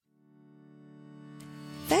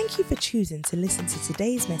Thank you for choosing to listen to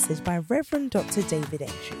today's message by Reverend Dr. David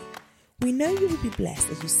Entry. We know you will be blessed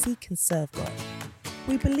as you seek and serve God.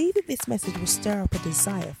 We believe that this message will stir up a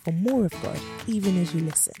desire for more of God even as you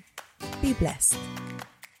listen. Be blessed.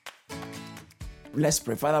 Let's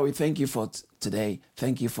pray. Father, we thank you for today.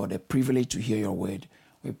 Thank you for the privilege to hear your word.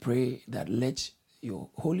 We pray that let your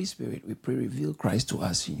Holy Spirit, we pray, reveal Christ to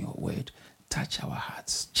us in your word. Touch our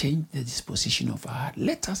hearts. Change the disposition of our heart.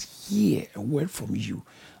 Let us hear a word from you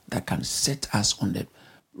that can set us on the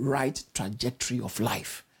right trajectory of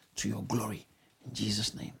life to your glory. In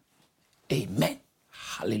Jesus' name. Amen.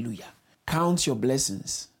 Hallelujah. Count your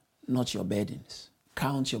blessings, not your burdens.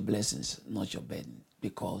 Count your blessings, not your burden.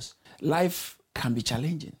 Because life can be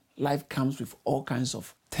challenging. Life comes with all kinds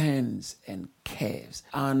of turns and curves,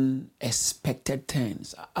 unexpected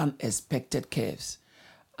turns, unexpected curves,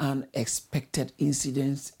 unexpected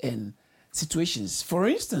incidents and situations. For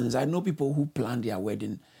instance, I know people who planned their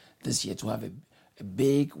wedding this year to have a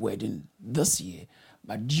big wedding this year,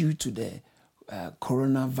 but due to the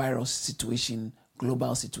coronavirus situation,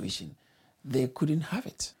 global situation, they couldn't have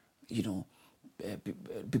it. You know,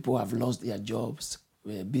 people have lost their jobs,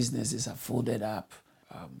 businesses have folded up,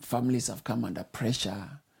 families have come under pressure,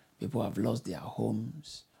 people have lost their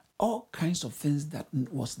homes, all kinds of things that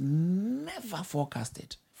was never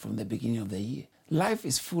forecasted from the beginning of the year. Life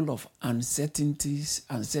is full of uncertainties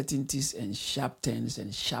and sharp turns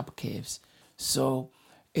and sharp curves. So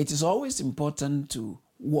it is always important to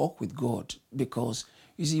walk with God, because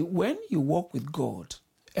you see, when you walk with God,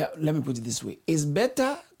 let me put it this way, it's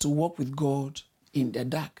better to walk with God in the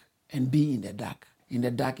dark and be in the dark. In the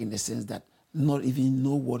dark in the sense that not even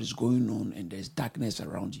know what is going on and there's darkness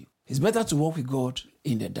around you. It's better to walk with God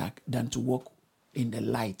in the dark than to walk in the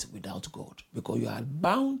light without God, because you are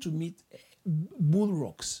bound to meet bull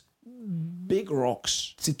rocks, big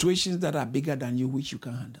rocks, situations that are bigger than you, which you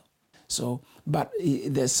can handle. So, but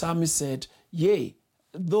the psalmist said, yea,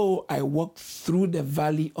 though I walk through the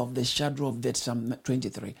valley of the shadow of death, Psalm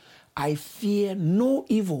 23, I fear no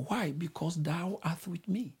evil. Why? Because thou art with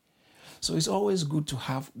me. So it's always good to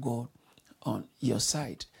have God on your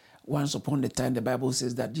side. Once upon a time, the Bible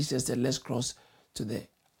says that Jesus said, let's cross to the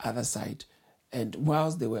other side. And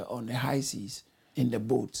whilst they were on the high seas in the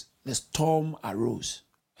boat, the storm arose.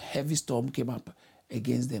 A heavy storm came up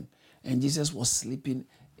against them. And Jesus was sleeping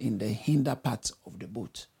in the hinder part of the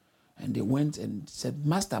boat. And they went and said,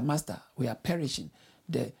 Master, Master, we are perishing.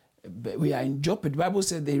 We are in jeopardy. The Bible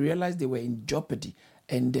said they realized they were in jeopardy.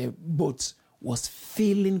 And the boat was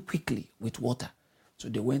filling quickly with water. So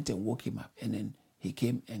they went and woke him up. And then he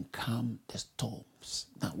came and calmed the storms.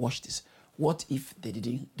 Now watch this. What if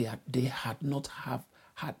they had not have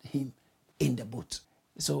had him in the boat?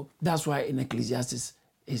 So that's why in Ecclesiastes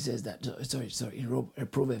it says that, in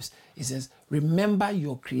Proverbs it says, remember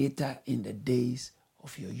your Creator in the days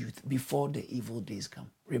of your youth, before the evil days come.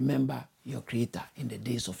 Remember your Creator in the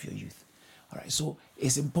days of your youth. All right, so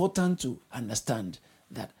it's important to understand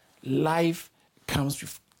that life comes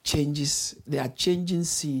with changes. There are changing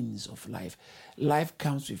scenes of life. Life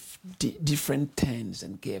comes with different turns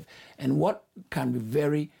and curves. And what can be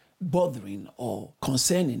very bothering or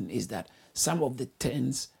concerning is that some of the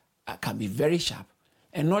turns can be very sharp,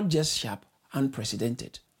 and not just sharp,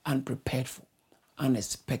 unprecedented, unprepared for,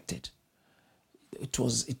 unexpected. It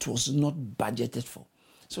was not budgeted for.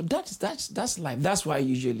 So that's life. That's why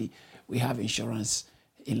usually we have insurance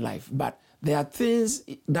in life. But there are things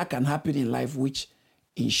that can happen in life which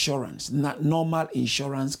insurance, not normal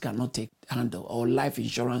insurance, cannot handle, or life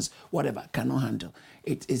insurance, whatever, cannot handle.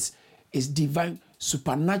 It is divine,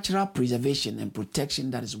 supernatural preservation and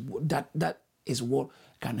protection that is what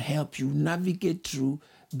can help you navigate through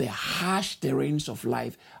the harsh terrains of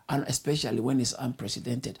life, and especially when it's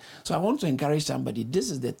unprecedented. So I want to encourage somebody,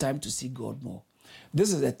 this is the time to seek God more.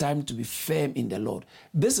 This is the time to be firm in the Lord.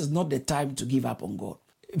 This is not the time to give up on God,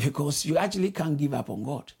 because you actually can't give up on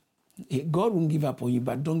God. God won't give up on you,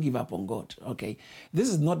 but don't give up on God, okay? This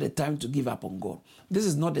is not the time to give up on God. This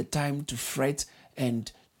is not the time to fret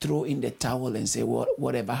and throw in the towel and say, well,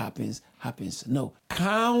 whatever happens, happens. No.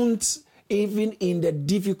 Count, even in the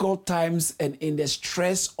difficult times and in the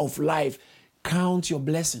stress of life, count your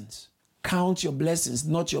blessings. Count your blessings,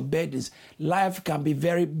 not your burdens. Life can be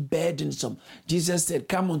very burdensome. Jesus said,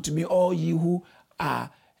 come unto me, all you who are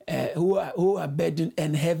burdened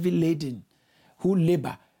and heavy laden, who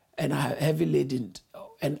labor and are heavy laden,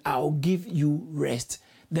 and I'll give you rest.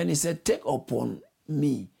 Then he said, take upon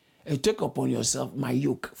me Take upon yourself my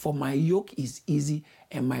yoke, for my yoke is easy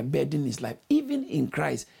and my burden is light. Even in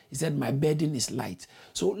Christ, he said, my burden is light.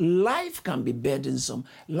 So life can be burdensome.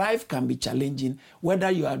 Life can be challenging.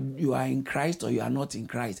 Whether you are in Christ or you are not in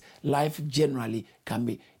Christ, life generally can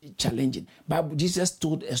be challenging. Bible, Jesus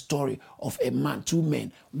told a story of a man, two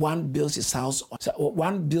men. One builds his house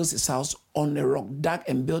on a rock, dug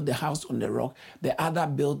and built the house on the rock. The other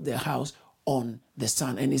built the house on the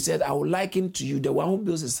sand. And he said, I will liken to you the one who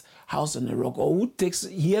builds his house on the rock, or who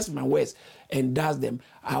hears my words and does them.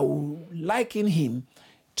 I will liken him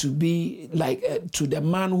to be like to the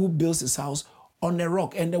man who builds his house on a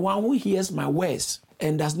rock. And the one who hears my words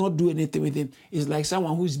and does not do anything with him is like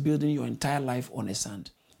someone who is building your entire life on a sand.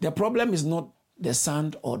 The problem is not the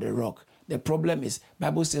sand or the rock. The problem is,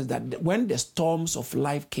 Bible says that when the storms of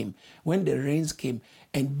life came, when the rains came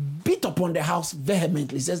and beat upon the house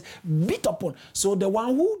vehemently, it says beat upon. So the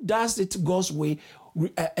one who does it God's way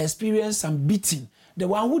experience some beating. The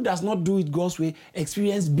one who does not do it God's way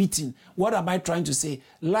experience beating. What am I trying to say?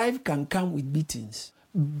 Life can come with beatings.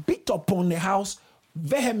 Beat upon the house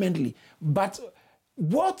vehemently. But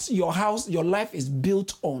what your life is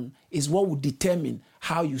built on is what will determine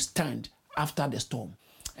how you stand after the storm.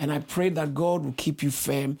 And I pray that God will keep you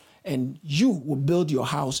firm and you will build your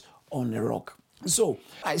house on a rock. So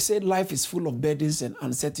I said life is full of burdens and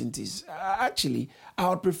uncertainties. Actually, I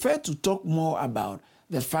would prefer to talk more about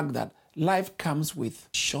the fact that life comes with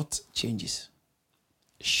short changes.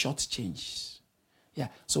 Short changes. Yeah.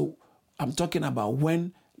 So I'm talking about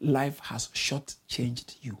when life has short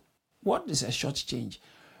changed you. What is a short change?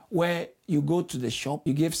 Where you go to the shop,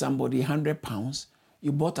 you give somebody £100,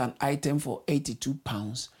 you bought an item for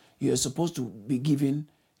 £82, you're supposed to be given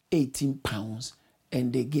 £18,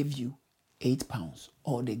 and they gave you £8,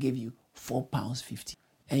 or they gave you £4.50,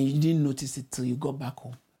 and you didn't notice it till you got back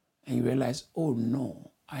home, and you realize, oh no,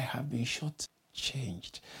 I have been short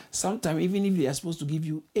changed. Sometimes even if they are supposed to give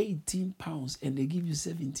you £18 and they give you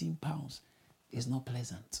 £17, it's not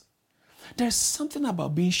pleasant. There's something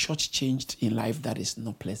about being short-changed in life that is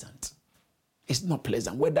not pleasant. It's not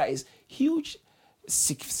pleasant. Whether it's huge,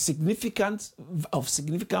 significant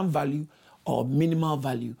value or minimal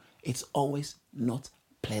value, it's always not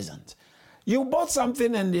pleasant. You bought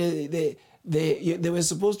something and they were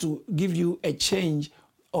supposed to give you a change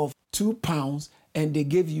of £2 and they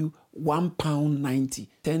gave you £1.90,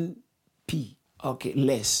 10p, okay,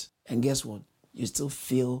 less. And guess what? You still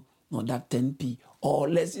feel not that 10p, or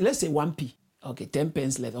let's say 1p, okay, 10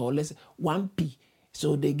 pence less, or let's say 1p.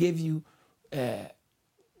 So they gave you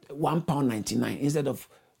 £1.99 instead of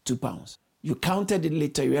 £2. You counted it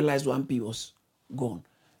later, you realized 1p was gone.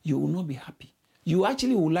 You will not be happy. You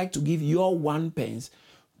actually would like to give your 1 pence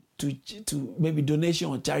to maybe donation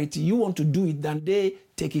or charity. You want to do it, then they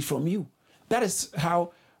take it from you. That is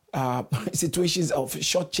how situations of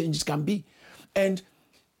short change can be. And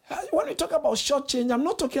when we talk about short change, I'm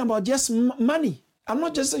not talking about just money. I'm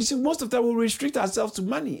not just, most of the time we restrict ourselves to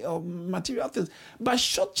money or material things. But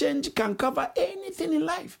short change can cover anything in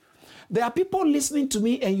life. There are people listening to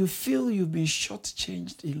me and you feel you've been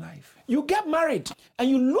short-changed in life. You get married and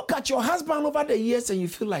you look at your husband over the years and you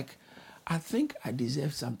feel like, I think I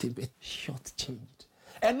deserve something but short-changed.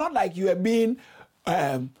 And not like you are being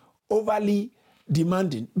overly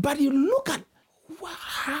demanding. But you look at, wow,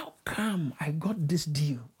 how come I got this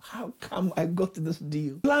deal? How come I got this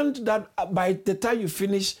deal? Planned that by the time you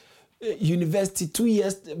finish university, 2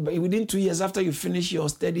 years, within 2 years after you finish your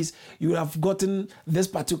studies, you have gotten this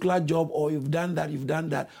particular job, or you've done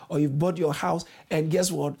that, or you've bought your house, and guess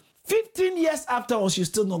what? 15 years afterwards, you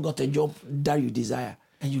still not got a job that you desire.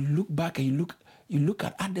 And you look back and you look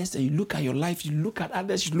at others, and you look at your life, you look at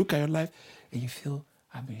others, you look at your life, and you feel,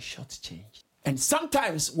 I've been shortchanged. And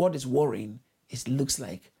sometimes what is worrying is it looks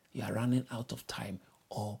like you are running out of time,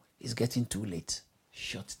 or it's getting too late.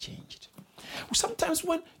 Shortchanged. Sometimes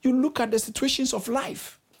when you look at the situations of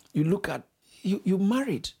life, you look at, you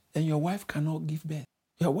married and your wife cannot give birth.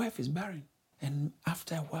 Your wife is barren. And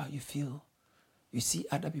after a while you see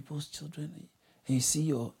other people's children, and you see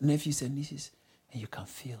your nephews and nieces, and you can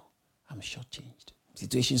feel, I'm shortchanged.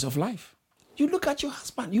 Situations of life. You look at your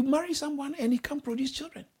husband, you marry someone and he can't produce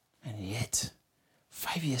children. And yet,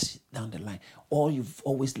 5 years down the line, all you've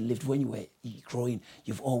always lived when you were growing,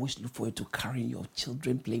 you've always looked forward to carrying your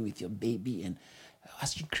children, playing with your baby. And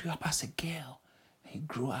as you grew up as a girl, and you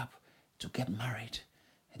grew up to get married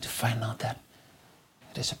and to find out that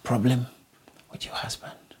there's a problem with your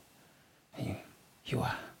husband and you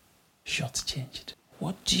are shortchanged.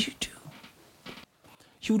 What do?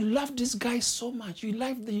 You love this guy so much. You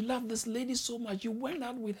love this lady so much. You went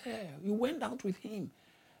out with her. You went out with him.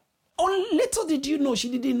 little did you know,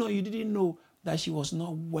 you didn't know that she was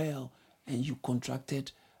not well and you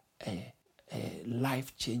contracted a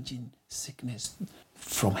life-changing sickness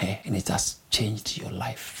from her, and it has changed your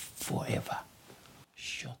life forever.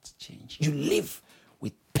 Short change. You live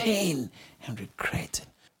with pain and regret.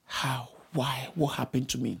 How? Why? What happened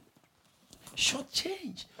to me? Short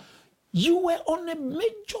change. You were on a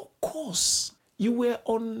major course. You were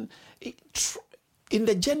in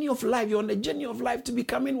the journey of life. You're on the journey of life to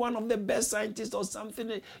becoming one of the best scientists or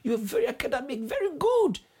something. You're very academic, very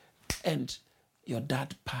good. And your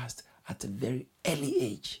dad passed at a very early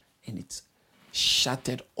age, and it's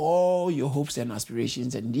shattered all your hopes and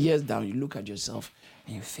aspirations. And years down, you look at yourself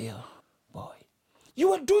and you feel, boy, you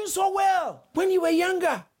were doing so well when you were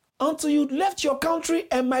younger until you left your country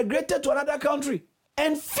and migrated to another country.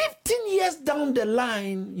 And 15 years down the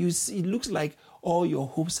line, you see, it looks like all your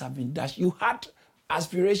hopes have been dashed. You had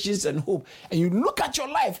aspirations and hope, and you look at your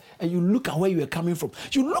life and you look at where you were coming from.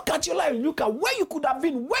 You look at your life and look at where you could have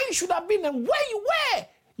been, where you should have been, and where you were.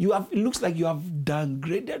 It looks like you have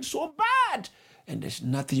downgraded so bad, and there's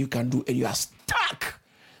nothing you can do, and you are stuck.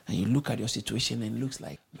 And you look at your situation and it looks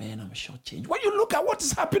like, man, I'm shortchanged. When you look at what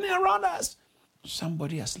is happening around us,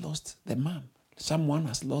 somebody has lost the mom. Someone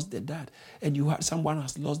has lost the dad, and someone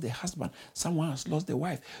has lost the husband. Someone has lost the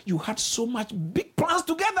wife. You had so much big plans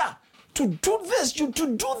together to do this, to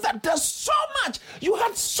do that. There's so much. You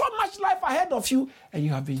had so much life ahead of you, and you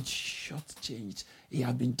have been shortchanged. You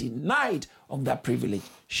have been denied of that privilege,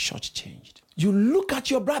 shortchanged. You look at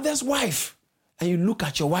your brother's wife, and you look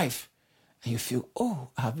at your wife, and you feel, oh,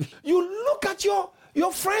 you look at your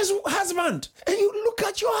friend's husband, and you look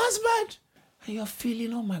at your husband, and you're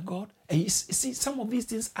feeling, oh my God. And you see, some of these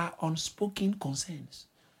things are unspoken concerns.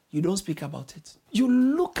 You don't speak about it.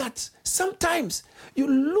 Sometimes you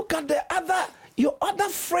look at your other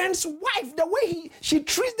friend's wife, the way she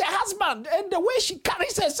treats the husband and the way she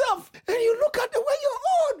carries herself. And you look at the way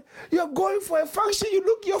you're going for a function, you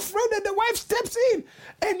look your friend and the wife steps in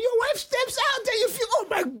and your wife steps out and you feel, oh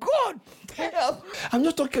my God, help. I'm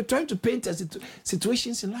not trying to paint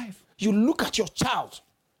situations in life. You look at your child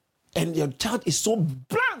and your child is so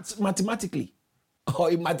blunt mathematically.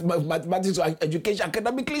 Or in mathematics or education,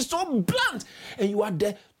 academically, so blunt. And you are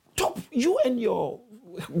the top, you and your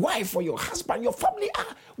wife or your husband, your family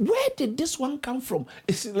are. Where did this one come from?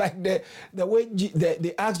 It's like the way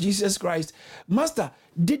they asked Jesus Christ, Master,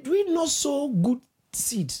 did we not sow good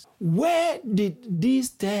seeds? Where did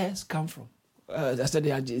these tares come from? That's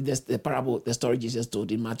the parable, the story Jesus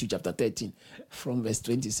told in Matthew chapter 13, from verse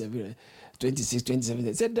 26, 27.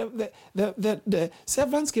 It said the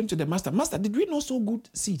servants came to the master. Master, did we not sow good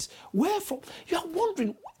seeds? Where from? You are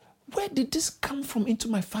wondering, where did this come from into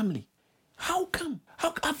my family? How come?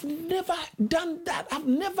 I've never done that. I've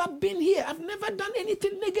never been here. I've never done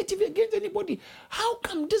anything negative against anybody. How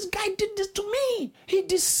come this guy did this to me? He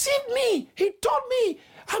deceived me. He told me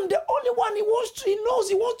I'm the only one he knows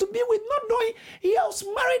he wants to be with, not knowing he was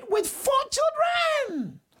married with 4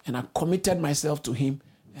 children. And I committed myself to him,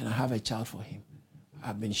 and I have a child for him.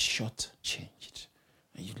 I've been shortchanged.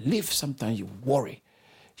 And you live, sometimes you worry.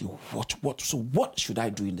 You what? So what should I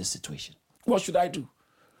do in this situation? What should I do?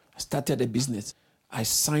 I started a business. I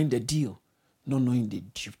signed a deal, not knowing they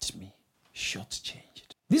duped me.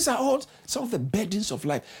 Shortchanged. These are all some of the burdens of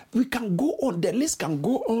life. We can go on. The list can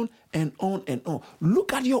go on and on and on.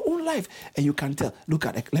 Look at your own life and you can tell.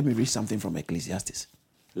 Let me read something from Ecclesiastes.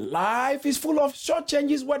 Life is full of short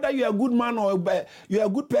changes, whether you're a good man or you're a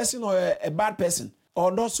good person or a bad person, or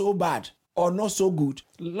not so bad or not so good.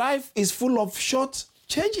 Life is full of short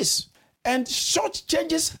changes, and short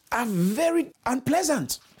changes are very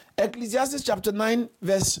unpleasant. Ecclesiastes chapter 9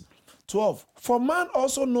 verse 12. For man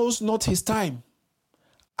also knows not his time,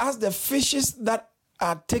 as the fishes that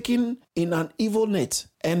are taken in an evil net,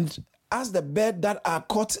 and as the birds that are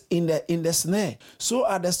caught in the snare, so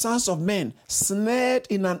are the sons of men snared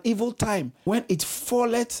in an evil time, when it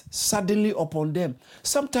falleth suddenly upon them.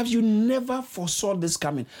 Sometimes you never foresaw this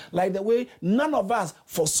coming, like the way none of us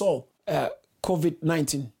foresaw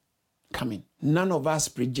COVID-19 coming. None of us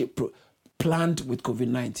planned with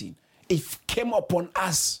COVID-19. It came upon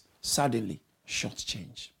us suddenly. Short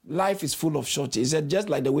change. Life is full of short change. It's just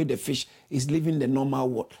like the way the fish is living the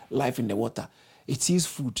normal life in the water. It eats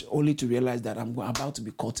food only to realize that I'm about to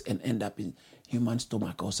be caught and end up in human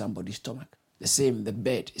stomach or somebody's stomach. The same, the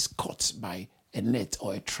bird is caught by a net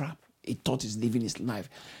or a trap. It thought it's living its life.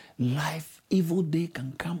 Life, evil day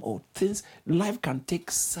can come, or life can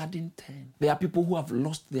take sudden turn. There are people who have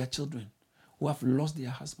lost their children, who have lost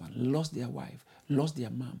their husband, lost their wife, lost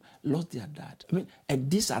their mom, lost their dad. I mean, and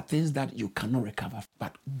these are things that you cannot recover.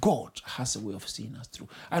 But God has a way of seeing us through.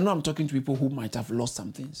 I know I'm talking to people who might have lost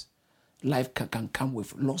some things. Life can come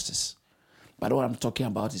with losses. But what I'm talking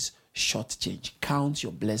about is short change. Count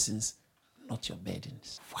your blessings, not your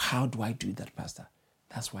burdens. How do I do that, Pastor?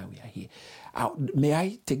 That's why we are here. May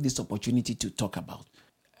I take this opportunity to talk about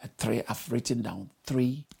I've written down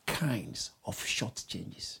 3 kinds of short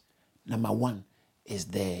changes. Number 1 is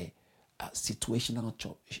the situational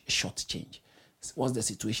short change. What's the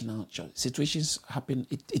situational short? Situations happen,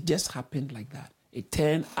 it just happened like that. It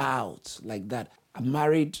turned out like that. I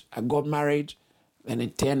got married, and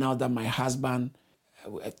it turned out that my husband,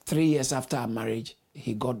 3 years after our marriage,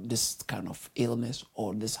 he got this kind of illness,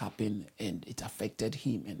 or this happened and it affected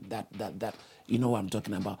him, and that you know what I'm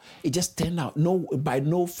talking about. It just turned out by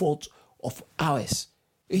no fault of ours.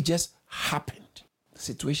 It just happened.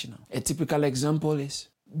 Situational. A typical example is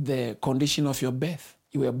the condition of your birth.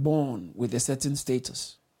 You were born with a certain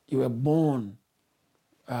status. You were born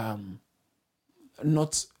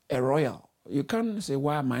not a royal. You can't say,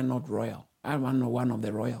 why am I not royal? I'm not one of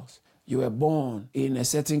the royals. You were born in a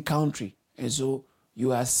certain country, and so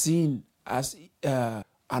you are seen as an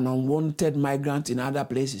unwanted migrant in other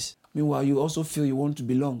places. Meanwhile, you also feel you want to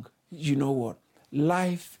belong. You know what?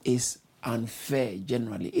 Life is unfair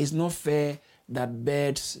generally. It's not fair that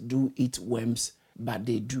birds do eat worms, but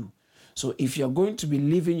they do. So if you're going to be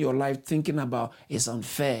living your life thinking about it's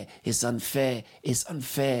unfair,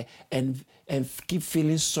 and keep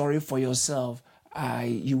feeling sorry for yourself,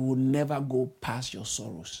 you will never go past your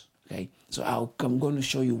sorrows. Okay, so I'm going to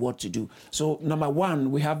show you what to do. So number 1,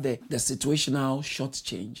 we have the situational short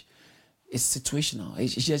change. It's situational.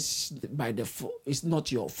 It's just by default. It's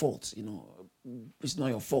not your fault. It's not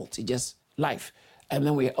your fault. It's just life. And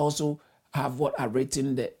then we also have what I've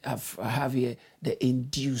written. I have here the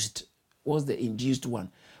induced. What's the induced one?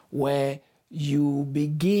 Where you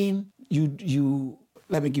begin. You.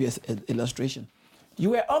 Let me give you an illustration.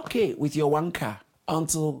 You were okay with your 1 car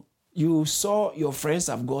until you saw your friends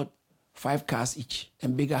have got 5 cars each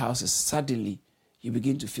and bigger houses. Suddenly, you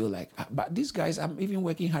begin to feel like, but these guys, I'm even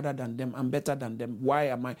working harder than them. I'm better than them. Why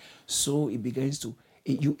am I? So it begins to,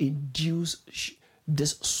 you induce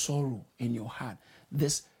this sorrow in your heart.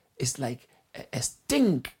 This is like a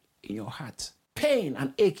sting in your heart, pain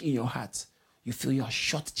and ache in your heart. You feel you are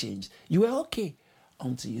shortchanged. You were okay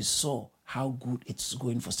until you saw how good it's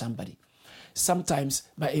going for somebody. Sometimes,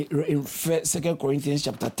 but in 2 Corinthians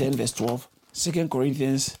chapter 10, verse 12, 2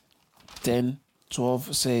 Corinthians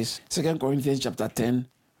 10:12 says, 2 Corinthians chapter 10,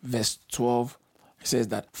 verse 12 says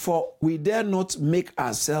that, for we dare not make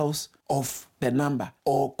ourselves of the number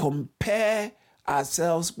or compare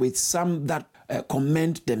ourselves with some that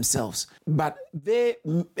commend themselves, but they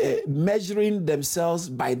measuring themselves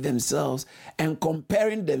by themselves and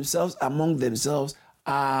comparing themselves among themselves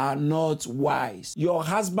are not wise. Your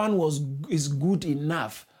husband was good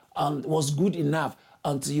enough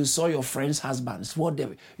until you saw your friends' husbands, what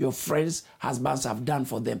your friends' husbands have done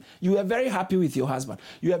for them. You were very happy with your husband.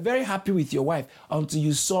 You were very happy with your wife until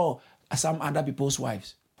you saw some other people's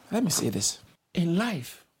wives. Let me say this. In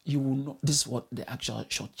life, you will not, this is what the actual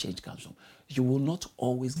short change comes from. You will not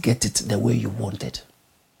always get it the way you want it.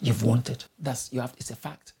 You've wanted. It's a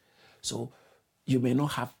fact. So you may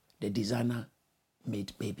not have the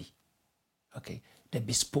designer-made baby. Okay? The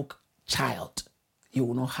bespoke child. You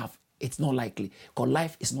will not have. It's not likely. Because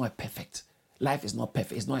life is not perfect. Life is not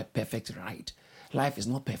perfect. It's not a perfect ride. Life is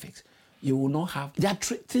not perfect. You will not have. There are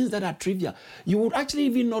things that are trivial. You would actually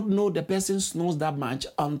even not know the person snores that much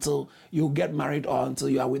until you get married, or until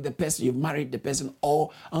you are with the person, you've married the person,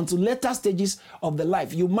 or until later stages of the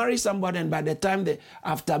life. You marry somebody, and by the time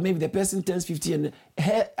after maybe the person turns 50 and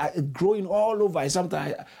hair growing all over.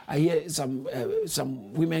 Sometimes I hear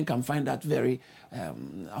some women can find that very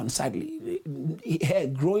unsightly. Hair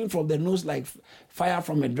growing from the nose like fire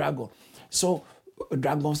from a dragon. So a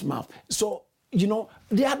dragon's mouth. So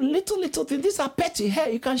there are little things. These are petty hair.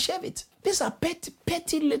 You can shave it. These are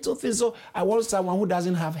petty little things. So I want someone who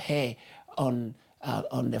doesn't have hair on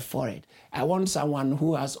the forehead. I want someone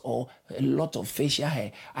who has a lot of facial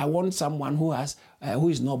hair. I want someone who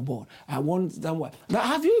is not bald. I want someone. Now,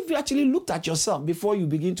 have you actually looked at yourself before you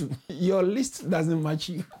begin to? Your list doesn't match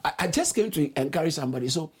you. I just came to encourage somebody.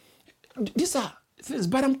 So these are things,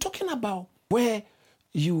 but I'm talking about where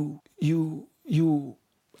you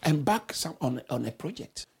embark on a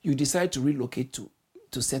project. You decide to relocate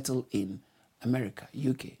to settle in America,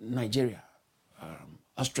 UK, Nigeria,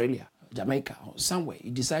 Australia, Jamaica, or somewhere. You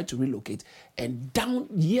decide to relocate, and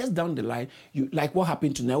years down the line, like what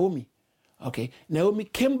happened to Naomi. Okay, Naomi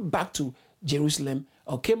came back to Jerusalem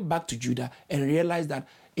or came back to Judah and realized that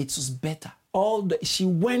it was better. She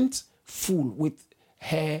went full with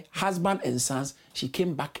her husband and sons. She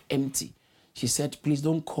came back empty. She said, please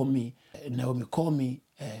don't call me Naomi, call me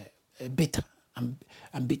bitter. I'm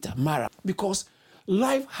bitter, Mara. Because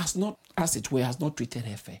life has not, as it were, has not treated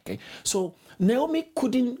her fair. Okay? So Naomi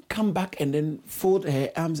couldn't come back and then fold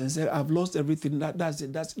her arms and say, I've lost everything. That's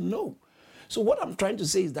it. No. So what I'm trying to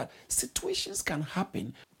say is that situations can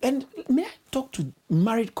happen. And may I talk to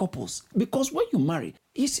married couples? Because when you marry,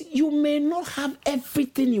 you may not have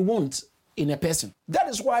everything you want in a person. That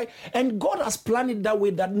is why, and God has planned it that way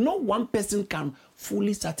that no one person can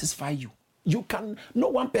fully satisfy you. No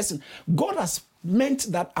one person. God has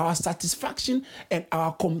meant that our satisfaction and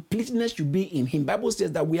our completeness should be in Him. Bible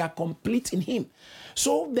says that we are complete in Him.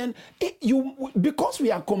 So then, because we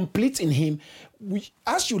are complete in Him,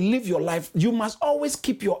 as you live your life, you must always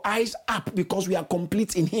keep your eyes up because we are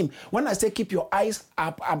complete in Him. When I say keep your eyes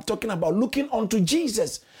up, I'm talking about looking unto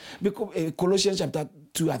Jesus. Because Colossians chapter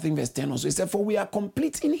 2, I think verse 10 also, it said, for we are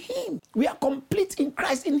complete in Him. We are complete in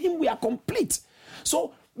Christ. In Him we are complete.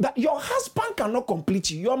 So that your husband cannot complete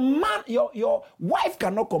you, your man, your wife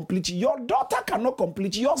cannot complete you, your daughter cannot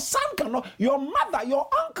complete you, your son cannot, your mother, your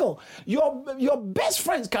uncle, your best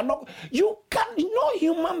friends cannot. No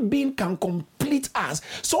human being can complete us.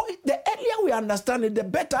 So the earlier we understand it, the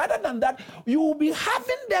better. Other than that, you will be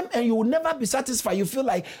having them and you will never be satisfied. You feel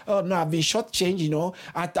like, oh no, I've been shortchanged,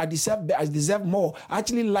 I deserve more. I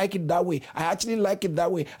actually like it that way. I like it that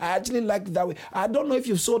way. I don't know if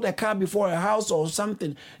you've sold a car before, a house or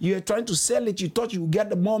something. You are trying to sell it. You thought you would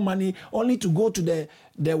get more money, only to go to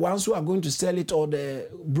the ones who are going to sell it or the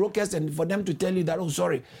brokers, and for them to tell you that, oh,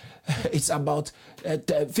 sorry, it's about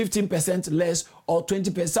 15% less or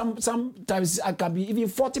 20%. Sometimes it can be even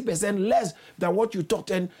 40% less than what you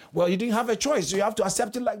thought. And well, you didn't have a choice. So you have to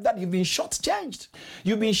accept it like that. You've been shortchanged.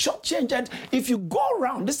 And if you go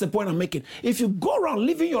around, this is the point I'm making. If you go around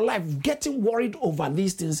living your life getting worried over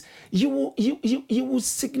these things, you will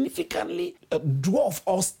significantly dwarf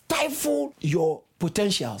or stifle your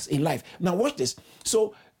potentials in life. Now watch this.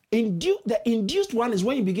 So the induced one is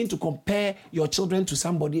when you begin to compare your children to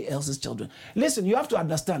somebody else's children. Listen, you have to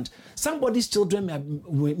understand, somebody's children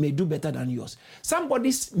may do better than yours.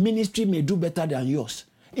 Somebody's ministry may do better than yours.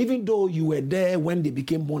 Even though you were there when they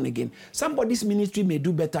became born again, somebody's ministry may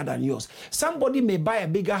do better than yours. Somebody may buy a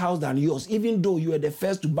bigger house than yours, even though you were the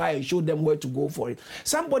first to buy and show them where to go for it.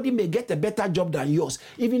 Somebody may get a better job than yours,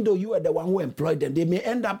 even though you were the one who employed them. They may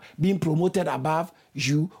end up being promoted above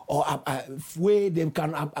you, or where they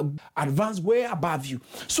can advance way above you.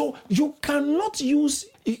 So you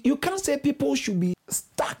can't say people should be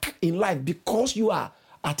stuck in life because you are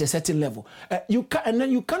at a certain level. You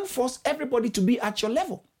can't force everybody to be at your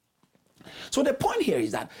level. So the point here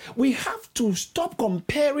is that we have to stop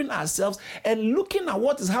comparing ourselves and looking at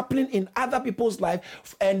what is happening in other people's life,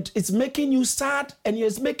 and it's making you sad and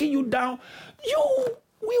it's making you down.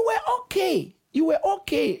 We were okay. You were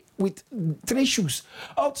okay with 3 shoes.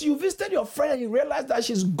 Until you visited your friend and you realized that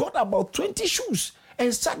she's got about 20 shoes.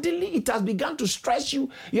 And suddenly it has begun to stress you.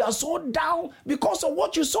 You are so down because of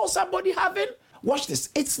what you saw somebody having. Watch this.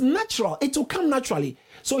 It's natural. It will come naturally.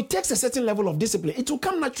 So it takes a certain level of discipline. It will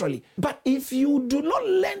come naturally. But if you do not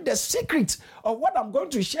learn the secret of what I'm going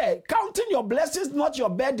to share, counting your blessings, not your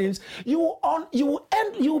burdens, you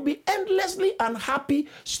will be endlessly unhappy,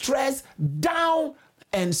 stressed, down,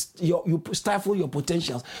 and you stifle your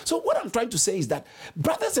potentials. So what I'm trying to say is that,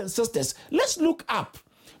 brothers and sisters, let's look up.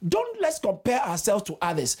 Let's compare ourselves to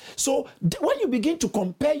others. So when you begin to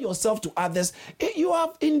compare yourself to others, you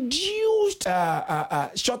have induced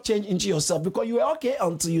short change into yourself, because you were okay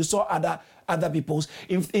until you saw other people's.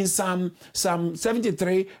 In Psalm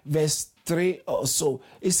 73 verse 3 or so,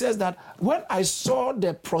 it says that when I saw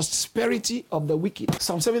the prosperity of the wicked,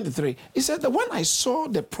 Psalm 73, it says that when I saw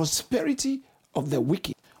the prosperity of the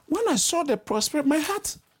wicked, my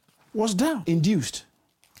heart was down.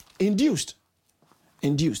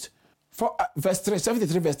 Induced. For verse 3,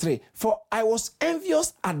 73 verse 3, for I was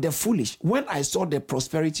envious at the foolish when I saw the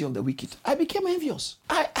prosperity of the wicked. I became envious.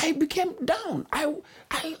 I became down. I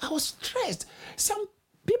was stressed. Some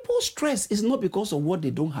people's stress is not because of what they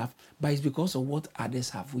don't have, but it's because of what others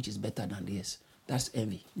have, which is better than theirs. That's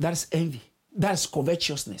envy. That's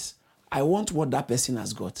covetousness. I want what that person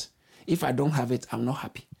has got. If I don't have it, I'm not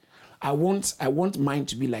happy. I want mine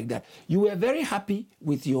to be like that. You were very happy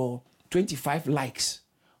with your 25 likes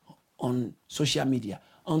on social media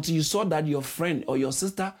until you saw that your friend or your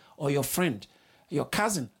sister or your friend, your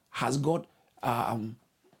cousin has got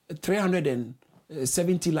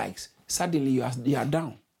 370 likes. Suddenly you are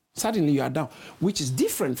down. Suddenly you are down, which is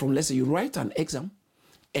different from, let's say, you write an exam,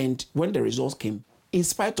 and when the results came, in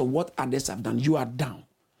spite of what others have done, you are down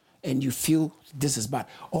and you feel this is bad.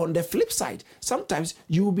 On the flip side, sometimes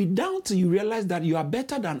you will be down till you realize that you are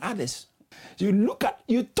better than others. You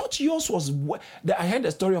thought yours was. I heard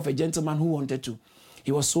a story of a gentleman who wanted to.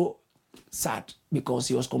 He was so sad because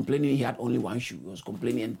he was complaining he had only one shoe. He was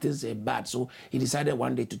complaining and things are bad. So he decided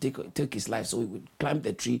one day to take his life. So he would climb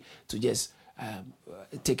the tree to just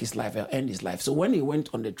take his life and end his life. So when he went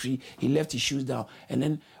on the tree, he left his shoes down. And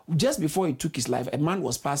then just before he took his life, a man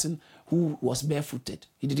was passing who was barefooted.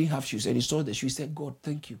 He didn't have shoes. And he saw the shoes. He said, God,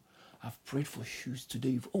 thank you. I've prayed for shoes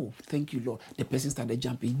today. Oh, thank you, Lord. The person started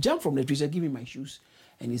jumping. He jumped from the tree, said, give me my shoes.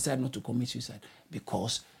 And he decided not to commit suicide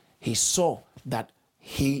because he saw that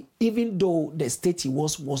even though the state he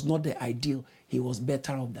was not the ideal, he was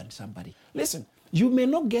better off than somebody. Listen, you may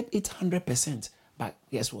not get it 100%, but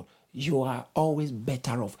guess what? You are always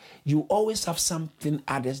better off. You always have something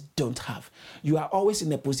others don't have. You are always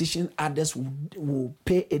in a position others will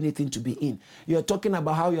pay anything to be in. You're talking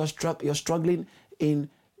about how you're struggling in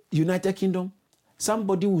United Kingdom.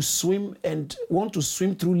 Somebody will swim and want to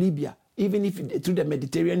swim through Libya, even if through the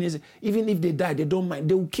Mediterranean, even if they die, they don't mind.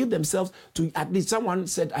 They will kill themselves to at least. I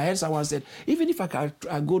heard someone said, even if I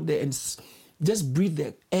go there and just breathe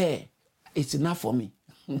the air, it's enough for me.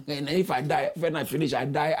 And if I die, when I finish, I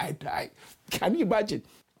die. Can you imagine?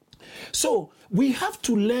 So we have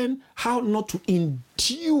to learn how not to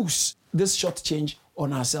induce this short change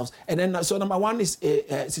on ourselves. And then, so number one is a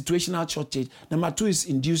situational short change. Number two is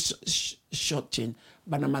induced short change.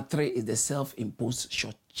 But number three is the self-imposed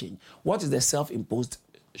short change. What is the self-imposed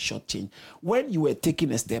short change? When you were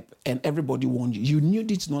taking a step and everybody warned you, you knew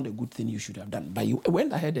it's not a good thing you should have done, but you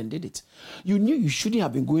went ahead and did it. You knew you shouldn't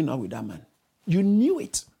have been going out with that man. You knew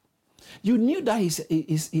it. You knew that he's a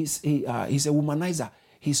womanizer.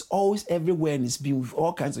 He's always everywhere and he's been with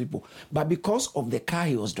all kinds of people. But because of the car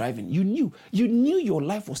he was driving, you knew your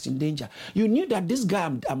life was in danger. You knew that this guy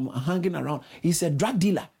I'm hanging around, he's a drug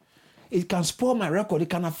dealer. It can spoil my record. It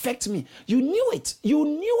can affect me. You knew it. You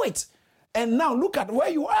knew it. And now look at where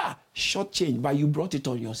you are. Short change, but you brought it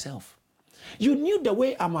on yourself. You knew the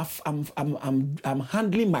way I'm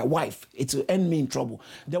handling my wife, it will end me in trouble.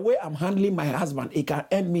 The way I'm handling my husband, it can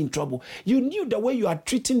end me in trouble. You knew the way you are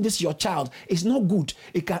treating your child is not good.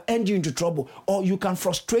 It can end you into trouble. Or you can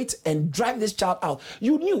frustrate and drive this child out.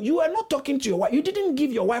 You knew you were not talking to your wife. You didn't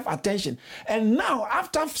give your wife attention. And now,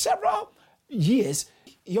 after several years,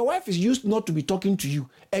 your wife is used not to be talking to you.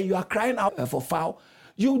 And you are crying out for foul.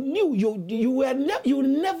 You knew you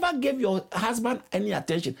never gave your husband any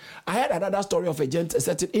attention. I heard another story of a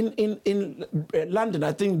gentleman in London,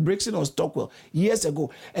 I think Brixton or Stockwell, years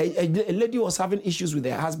ago. A lady was having issues with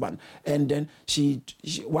her husband, and then she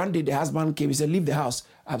one day the husband came. He said, "Leave the house.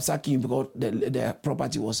 I'm sacking you because the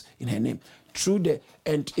property was in her name."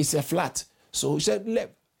 And it's a flat. So she said, "Leave."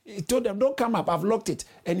 He told them, "Don't come up. I've locked it."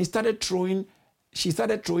 And she started throwing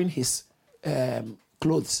his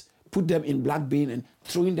clothes, put them in black bin and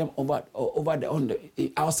throwing them on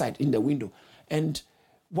the outside in the window. And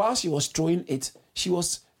while she was throwing it, she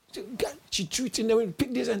threw it in the window,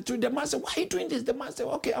 picked this and threw it. The man said, "Why are you doing this?" The man said,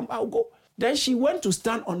 "Okay, I'll go." Then she went to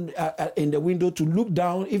stand in the window to look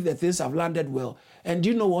down if the things have landed well. And do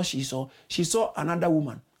you know what she saw? She saw another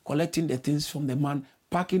woman collecting the things from the man,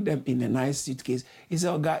 packing them in a nice suitcase. He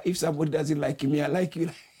said, "Oh God, if somebody doesn't like me, I like you."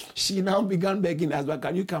 She now began begging us, "But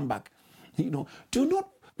can you come back?"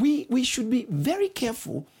 We should be very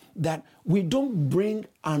careful that we don't bring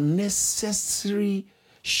unnecessary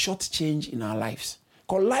short change in our lives.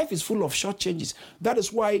 Because life is full of short changes. That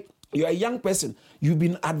is why you're a young person. You've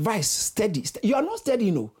been advised, steady. You are not steady,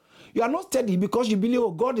 no. You are not steady because you believe, oh,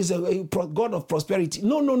 God is a God of prosperity.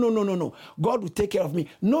 No. God will take care of me.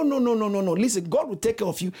 No. Listen, God will take care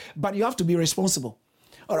of you, but you have to be responsible.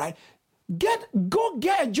 All right? Go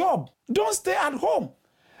get a job. Don't stay at home.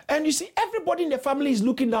 And you see, everybody in the family is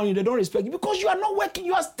looking down on you. They don't respect you because you are not working.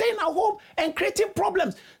 You are staying at home and creating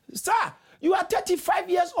problems. Sir, you are 35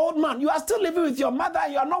 years old man. You are still living with your mother.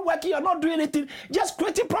 You are not working. You are not doing anything. Just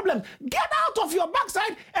creating problems. Get out of your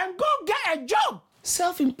backside and go get a job.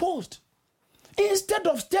 Self-imposed. Instead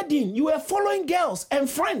of studying, you were following girls and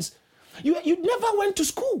friends. You never went to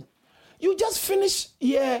school. You just finished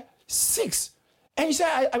year 6. And you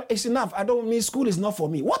say, it's enough. I don't mean school is not for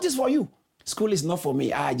me. What is for you? School is not for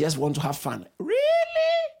me. I just want to have fun.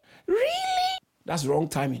 Really? That's wrong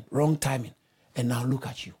timing. And now look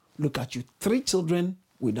at you. 3 children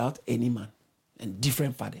without any man and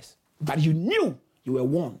different fathers. But you knew, you were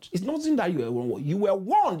warned. It's nothing that you were warned. You were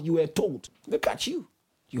warned, you were told. Look at you.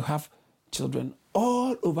 You have children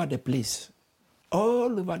all over the place.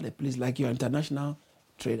 all over the place, like you're an international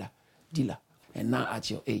dealer. And now at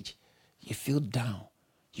your age, you feel down.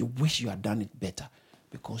 You wish you had done it better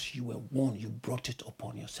because you were warned, you brought it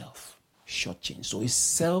upon yourself. Shortchange. So it's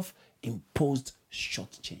self-imposed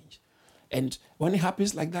shortchange. And when it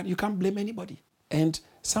happens like that, you can't blame anybody. And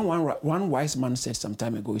one wise man said some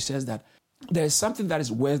time ago, he says that there is something that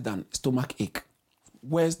is worse than stomach ache,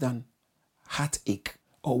 worse than heartache,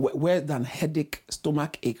 or worse than headache,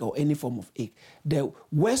 stomach ache, or any form of ache. The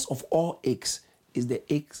worst of all aches is the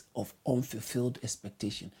aches of unfulfilled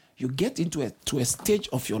expectation. You get into a stage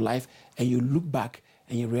of your life and you look back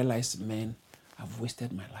and you realize, man, I've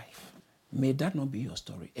wasted my life. May that not be your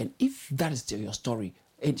story. And if that is still your story,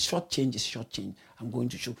 and short change is short change, I'm going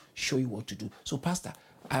to show you what to do. So, Pastor,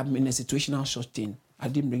 I'm in a situational short change. I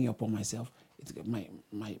didn't bring it upon myself.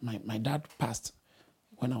 My dad passed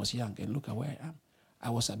when I was young, and look at where I am.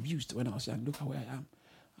 I was abused when I was young. Look at where I am.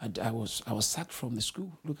 I was sacked from the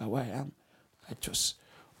school. Look at where I am.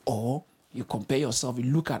 Or you compare yourself, you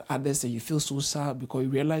look at others and you feel so sad because you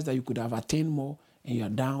realize that you could have attained more and you're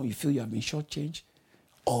down, you feel you have been shortchanged.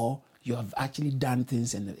 Or you have actually done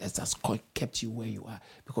things and it has kept you where you are.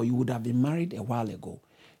 Because you would have been married a while ago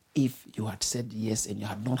if you had said yes and you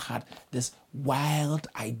had not had this wild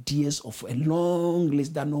ideas of a long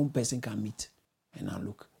list that no person can meet. And now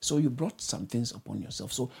look. So you brought some things upon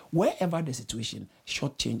yourself. So wherever the situation,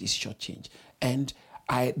 short change is short change. And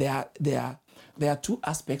there are two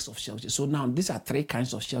aspects of short change. So now these are three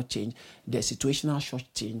kinds of short change: the situational short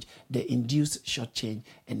change, the induced short change,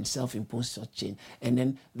 and self-imposed short change. And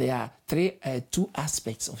then there are two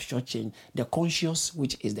aspects of short change: the conscious,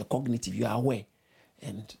 which is the cognitive, you are aware,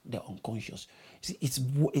 and the unconscious. See,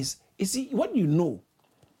 when you know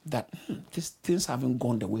that these things haven't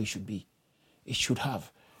gone the way it should be, it should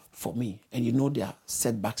have for me, and you know there are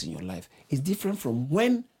setbacks in your life, it's different from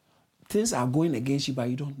when things are going against you, but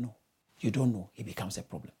you don't know. You don't know, it becomes a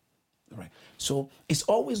problem. Right? So it's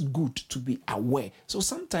always good to be aware. So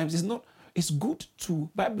sometimes it's good to,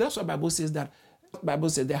 but that's what the Bible says, that Bible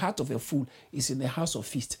says the heart of a fool is in the house of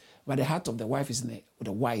feast, but the heart of the wife is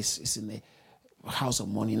the wise is in the house of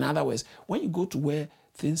mourning. In other words, when you go to where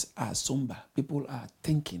things are somber, people are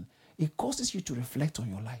thinking, it causes you to reflect on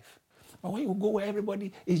your life. But when you go where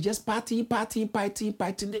everybody is just partying,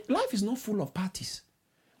 life is not full of parties.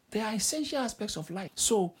 There are essential aspects of life.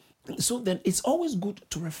 So then it's always good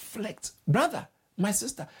to reflect. Brother, my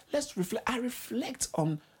sister, let's reflect. I reflect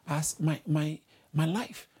on my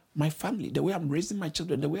life, my family, the way I'm raising my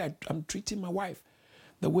children, the way I'm treating my wife,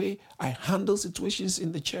 the way I handle situations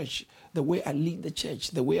in the church, the way I lead the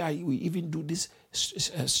church, the way we even do this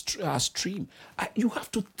stream. You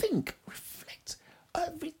have to think, reflect.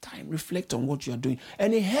 Every time, reflect on what you are doing.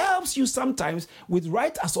 And it helps you sometimes with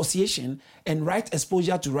right association and right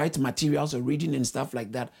exposure to right materials or reading and stuff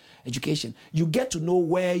like that, education. You get to know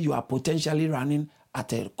where you are potentially running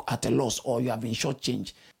at a loss or you have been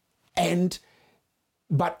shortchanged.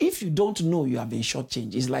 But if you don't know you have been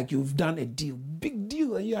shortchanged, it's like you've done a deal, big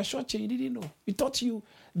deal, and you are shortchanged, you didn't know. You thought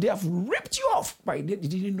they have ripped you off, but you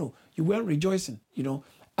didn't know. You weren't rejoicing,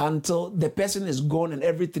 until the person is gone and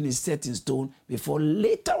everything is set in stone before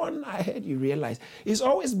later on ahead you realize. It's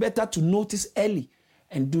always better to notice early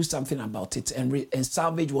and do something about it and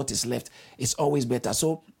salvage what is left. It's always better.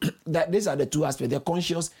 So these are the two aspects, the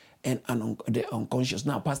conscious and the unconscious.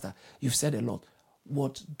 Now, Pastor, you've said a lot.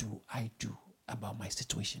 What do I do about my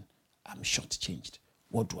situation? I'm shortchanged.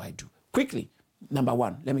 What do I do? Quickly, number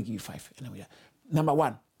one, let me give you 5. Number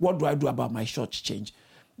one, what do I do about my shortchange?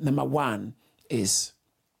 Number one is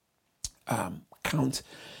count.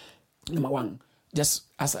 Number one, just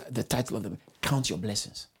as the title of them, count your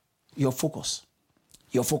blessings. Your focus.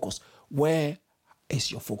 Where is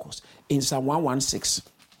your focus? In Psalm 116,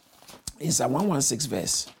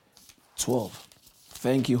 verse 12.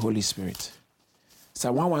 Thank you, Holy Spirit.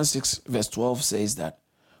 Psalm 116, verse 12 says that,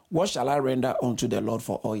 what shall I render unto the Lord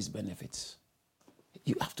for all his benefits?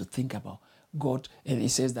 You have to think about God, and it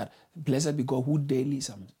says that, blessed be God who daily,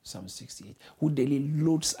 Psalm 68, who daily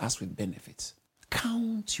loads us with benefits.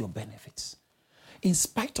 Count your benefits. In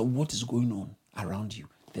spite of what is going on around you,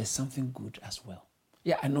 there's something good as well.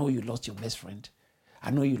 Yeah, I know you lost your best friend.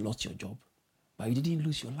 I know you lost your job, but you didn't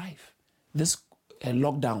lose your life. This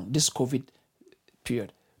lockdown, this COVID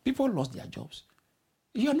period, people lost their jobs.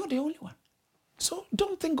 You're not the only one. So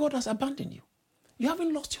don't think God has abandoned you. You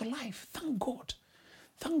haven't lost your life. Thank God.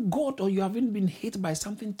 Thank God, or you haven't been hit by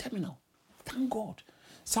something terminal. Thank God.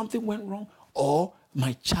 Something went wrong, or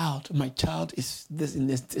my child is this in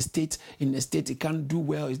a state it can't do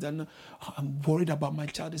well. Is that I'm worried about my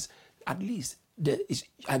child? At least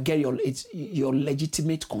I get it's your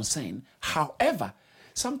legitimate concern. However,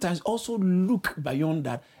 sometimes also look beyond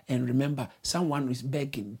that and remember someone is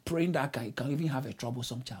begging, praying that can even have a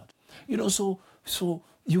troublesome child. So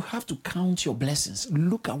you have to count your blessings.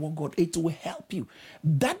 Look at what God, it will help you.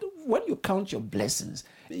 That when you count your blessings,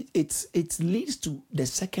 it leads to the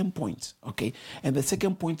second point, okay? And the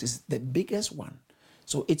second point is the biggest one.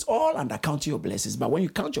 So it's all under counting your blessings. But when you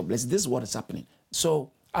count your blessings, this is what is happening.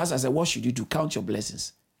 So as I said, what should you do? Count your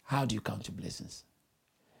blessings. How do you count your blessings?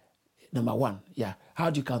 Number one, how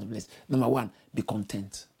do you count your blessings? Number one, be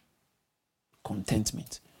content.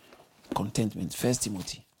 Contentment. 1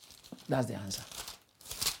 Timothy. That's the answer.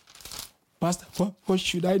 Pastor, what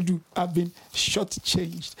should I do? I've been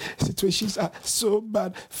shortchanged. Situations are so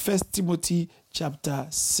bad. 1 Timothy chapter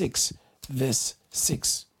 6, verse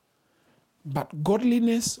 6. But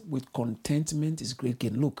godliness with contentment is great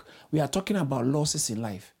gain. Look, we are talking about losses in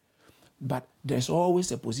life, but there's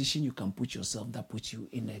always a position you can put yourself that puts you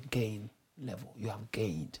in a gain level. You have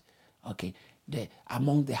gained. Okay.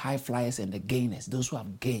 Among the high flyers and the gainers, those who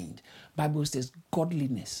have gained. Bible says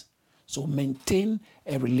godliness. So maintain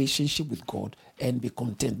a relationship with God and be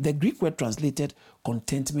content. The Greek word translated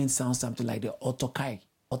contentment sounds something like the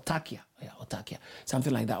autarkia.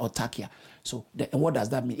 Something like that, autarkia. So and what does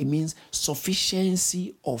that mean? It means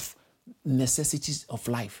sufficiency of necessities of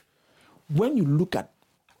life. When you look at,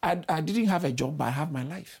 I didn't have a job, but I have my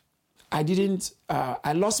life. I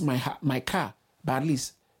lost my car, but at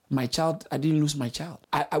least my child, I didn't lose my child.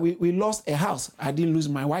 We lost a house, I didn't lose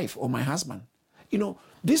my wife or my husband.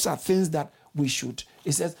 These are things that we should.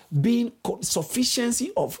 It says being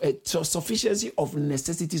sufficiency of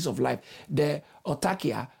necessities of life. The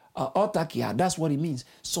autarkia, that's what it means.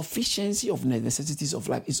 Sufficiency of necessities of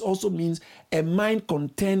life. It also means a mind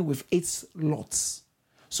content with its lots.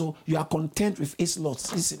 So you are content with its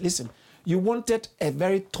lots. Listen. You wanted a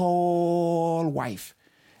very tall wife,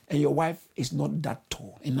 and your wife is not that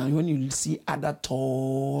tall. And now when you see other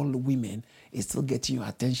tall women, it's still getting your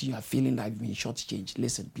attention. You are feeling like you've been shortchanged.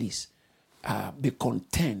 Listen, please. Be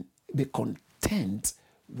content. Be content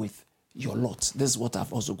with your lot. This is what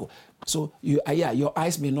I've also got. So your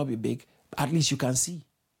eyes may not be big, at least you can see.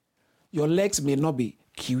 Your legs may not be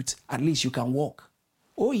cute, at least you can walk.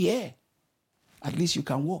 Oh yeah, at least you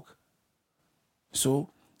can walk. So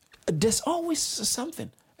there's always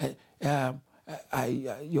something.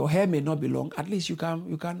 Your hair may not be long, at least you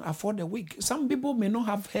can afford a wig. Some people may not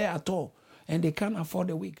have hair at all, and they can't afford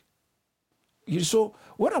a wig. So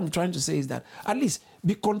what I'm trying to say is that at least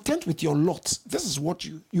be content with your lot. This is what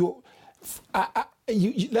you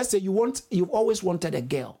let's say you've always wanted a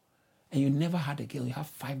girl, and you never had a girl. You have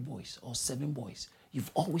 5 boys or 7 boys.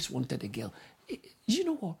 You've always wanted a girl. You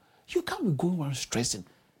know what? You can't be going around stressing.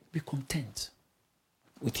 Be content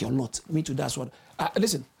with your lot. Me too. That's what.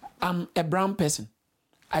 Listen, I'm a brown person.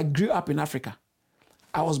 I grew up in Africa.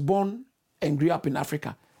 I was born and grew up in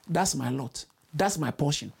Africa. That's my lot. That's my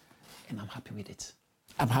portion. And I'm happy with it.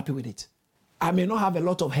 I'm happy with it. I may not have a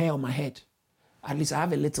lot of hair on my head. At least I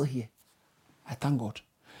have a little here. I thank God.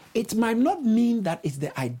 It might not mean that it's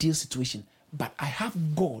the ideal situation, but I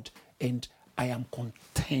have God and I am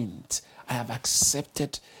content. I have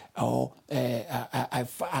accepted, or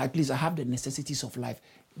at least I have the necessities of life,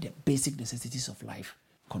 the basic necessities of life,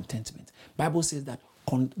 contentment. Bible says that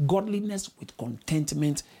godliness with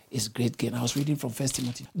contentment is great gain. I was reading from 1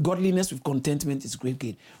 Timothy. Godliness with contentment is great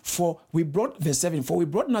gain. Verse 7, for we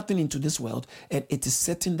brought nothing into this world, and it is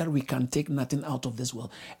certain that we can take nothing out of this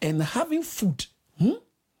world. And having food,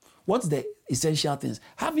 what's the essential things?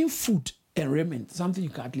 Having food and raiment, something you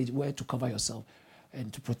can at least wear to cover yourself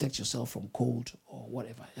and to protect yourself from cold or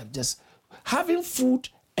whatever. Just having food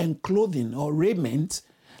and clothing or raiment,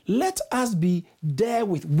 let us be there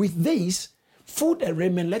with this food and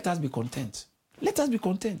raiment. Let us be content. Let us be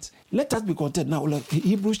content. Let us be content. Now, look,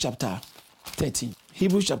 Hebrews chapter 13.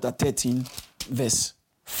 Hebrews chapter 13, verse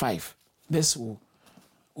 5. This will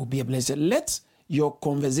be a blessing. Let your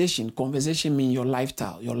conversation mean your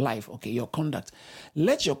lifestyle, your life, okay, your conduct.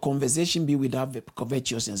 Let your conversation be without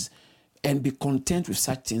covetousness, and be content with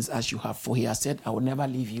such things as you have. For he has said, I will never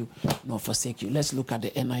leave you nor forsake you. Let's look at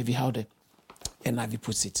the NIV, how the NIV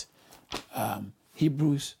puts it.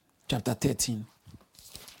 Hebrews chapter 13,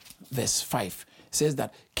 verse 5 says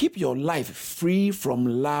that keep your life free from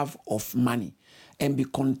love of money, and be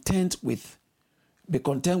content with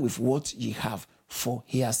what ye have. For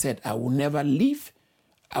he has said, I will never leave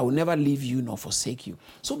you nor forsake you.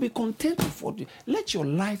 So be content with what let your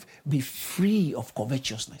life be free of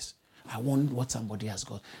covetousness. I want what somebody has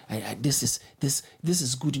got. This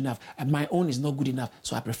is good enough. And my own is not good enough,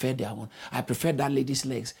 so I prefer their own. I prefer that lady's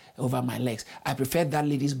legs over my legs. I prefer that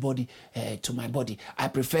lady's body to my body. I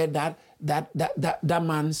prefer that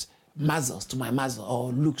man's muzzles to my muzzle,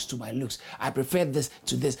 or looks to my looks. I prefer this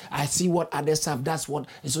to this. I see what others have. That's what.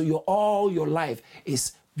 And so all your life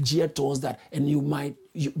is geared towards that. And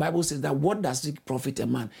Bible says that what does it profit a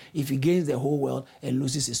man if he gains the whole world and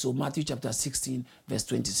loses his soul? Matthew chapter 16 verse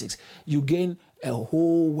 26. You gain a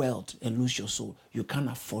whole world and lose your soul. You can't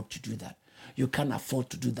afford to do that. You can't afford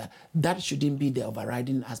to do that. That shouldn't be the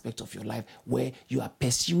overriding aspect of your life, where you are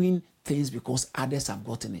pursuing things because others have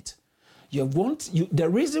gotten it. The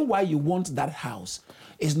reason why you want that house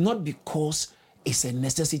is not because it's a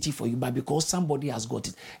necessity for you, but because somebody has got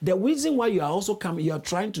it. The reason why you are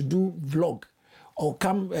trying to do vlog or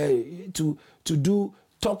come to do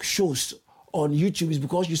talk shows on YouTube is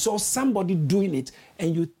because you saw somebody doing it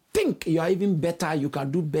and you think you are even better, you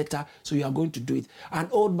can do better, so you are going to do it. An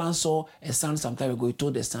old man saw a son some time ago. He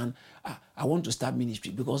told the son, I want to start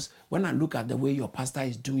ministry because when I look at the way your pastor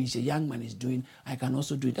is doing, the young man is doing, I can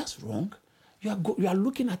also do it. That's wrong. You are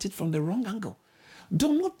looking at it from the wrong angle.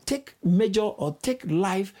 Do not take major or take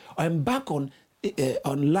life or embark on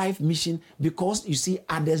life mission because you see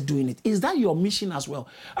others doing it. Is that your mission as well?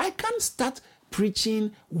 I can't start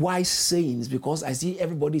preaching wise sayings because I see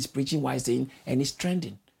everybody is preaching wise saying and it's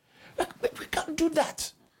trending. We can't do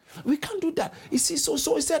that. We can't do that. You see,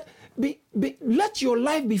 so he said, let your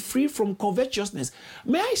life be free from covetousness.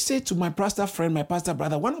 May I say to my pastor friend, my pastor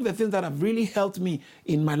brother, one of the things that have really helped me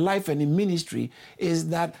in my life and in ministry is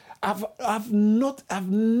that I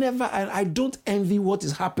don't envy what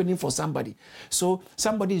is happening for somebody. So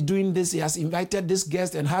somebody is doing this, he has invited this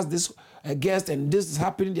guest and has this guest, and this is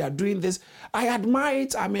happening, they are doing this. I admire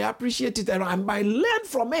it, I may appreciate it, and I might learn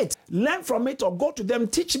from it or go to them,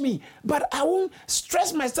 teach me. But I won't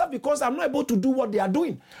stress myself because I'm not able to do what they are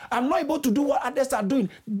doing. I'm not able to do what others are doing.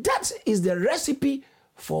 That is the recipe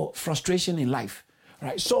for frustration in life,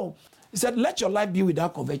 right? So he said, let your life be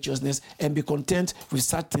without covetousness and be content with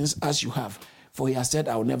such things as you have. For he has said,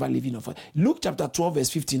 I will never leave you. Luke chapter 12 verse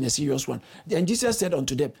 15, a serious one. Then Jesus said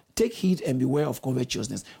unto them, take heed and beware of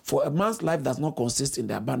covetousness. For a man's life does not consist in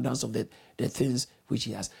the abundance of the things which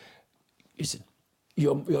he has. Listen,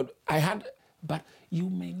 but you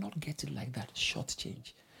may not get it like that. Short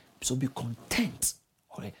change. So be content.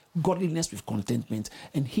 Okay. Godliness with contentment.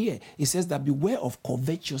 And here it says that beware of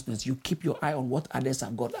covetousness. You keep your eye on what others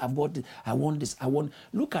have got. I've got this. I want this.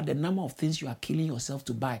 Look at the number of things you are killing yourself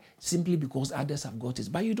to buy simply because others have got it,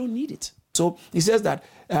 but you don't need it. So he says that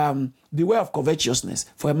beware of covetousness,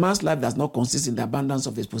 for a man's life does not consist in the abundance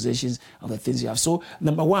of his possessions, of the things you have. So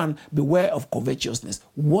number one, beware of covetousness.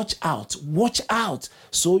 Watch out,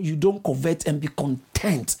 so you don't covet and be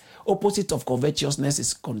content. Opposite of covetousness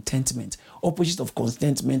is contentment. Opposite of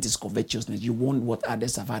contentment is covetousness. You want what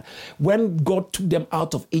others have had. When God took them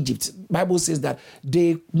out of Egypt, Bible says that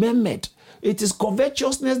they murmured. It is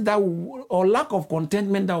covetousness or lack of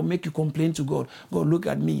contentment that will make you complain to God. God, look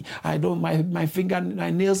at me. My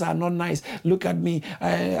nails are not nice. Look at me.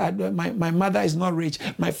 My mother is not rich.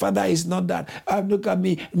 My father is not that. Look at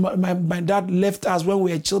me. My dad left us when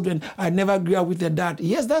we were children. I never grew up with a dad.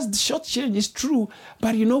 Yes, that's the short change. It's true.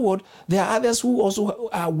 But you know what? There are others who also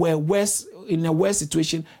were worse, in a worse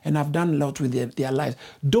situation, and have done a lot with their lives.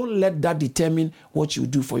 Don't let that determine what you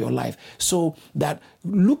do for your life. So that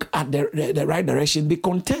look at the right direction. Be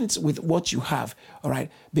content with what you have. All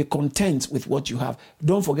right. Be content with what you have.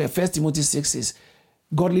 Don't forget 1 Timothy 6 says,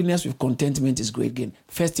 godliness with contentment is great gain.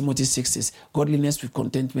 1 Timothy 6 says, godliness with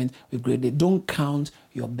contentment with great gain. Don't count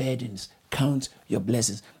your burdens. Count your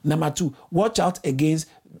blessings. Number 2, watch out against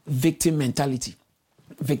victim mentality.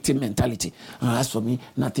 As for me,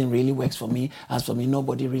 nothing really works for me. As for me,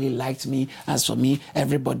 nobody really liked me. As for me,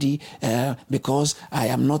 everybody, because I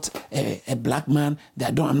am not a black man,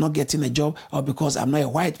 I'm not getting a job, or because I'm not a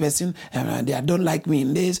white person, they don't like me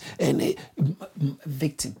in this. And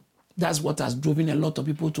victim. That's what has driven a lot of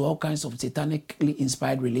people to all kinds of satanically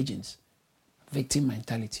inspired religions. Victim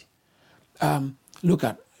mentality. Look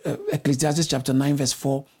at Ecclesiastes chapter 9 verse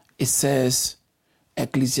 4. It says,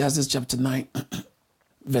 Ecclesiastes chapter 9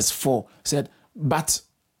 verse 4 said, but,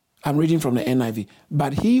 I'm reading from the NIV,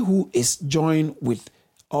 but he who is joined with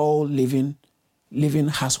all living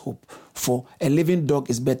has hope. For a living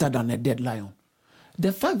dog is better than a dead lion.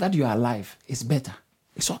 The fact that you are alive is better.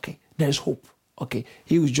 It's okay. There is hope. Okay.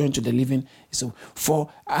 He who is joined to the living. So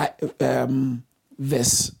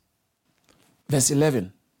verse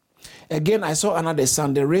 11. Again, I saw another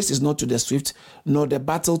son. The race is not to the swift, nor the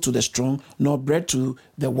battle to the strong, nor bread to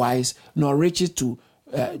the wise, nor riches to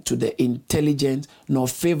to the intelligent, nor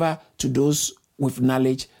favor to those with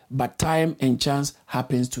knowledge, but time and chance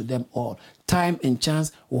happens to them all. Time and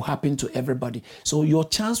chance will happen to everybody. So your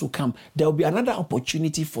chance will come. There will be another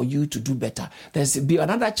opportunity for you to do better. There'll be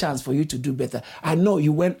another chance for you to do better. I know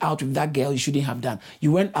you went out with that girl you shouldn't have done.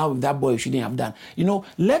 You went out with that boy you shouldn't have done.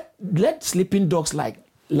 Let sleeping dogs lie.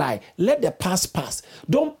 Let the past pass.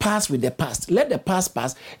 Don't pass with the past. Let the past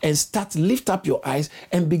pass and lift up your eyes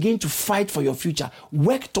and begin to fight for your future.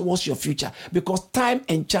 Work towards your future, because time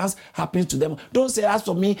and chance happens to them. Don't say, as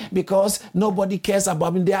for me, because nobody cares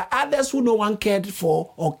about me. There are others who no one cared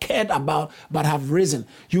for or cared about but have risen.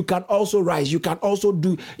 You can also rise. You can also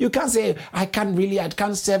do. You can't say, I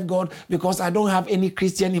can't serve God because I don't have any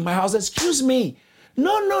Christian in my house. Excuse me.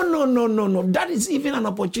 No. That is even an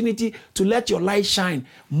opportunity to let your light shine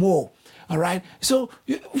more. All right. So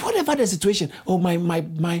whatever the situation,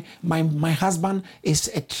 my husband is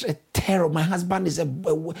a terror. My husband is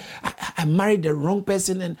I married the wrong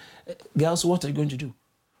person. And girls, what are you going to do?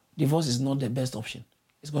 Divorce is not the best option.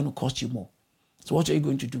 It's going to cost you more. So what are you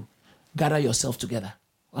going to do? Gather yourself together.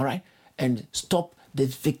 All right. And stop the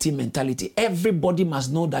victim mentality. Everybody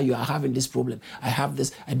must know that you are having this problem. I have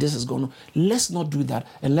this, and this is going on. Let's not do that,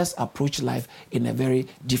 and let's approach life in a very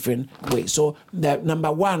different way. So the number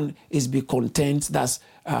one is be content. That's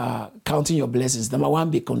counting your blessings. Number one,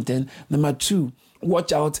 be content. Number two,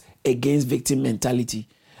 watch out against victim mentality.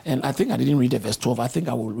 And I think I didn't read the verse 12. I think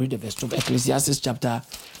I will read the verse 12. Ecclesiastes chapter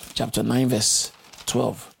 9, verse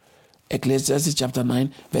 12. Ecclesiastes chapter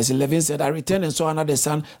 9, verse 11 said, I returned and saw under the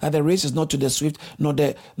sun that the race is not to the swift, nor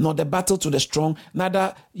the battle to the strong,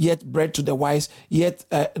 neither yet bread to the wise,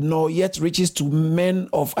 nor yet riches to men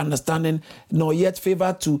of understanding, nor yet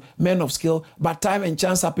favor to men of skill, but time and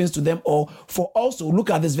chance happens to them all. For also, look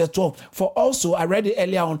at this verse 12, for also, I read it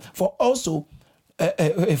earlier on, for also,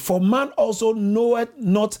 for man also knoweth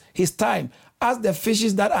not his time, as the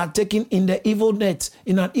fishes that are taken in an evil net,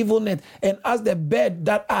 and as the birds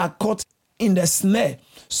that are caught in the snare.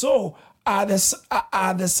 So are the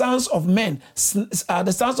sons of men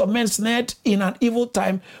snared in an evil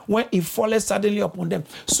time when it falleth suddenly upon them.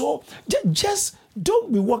 So just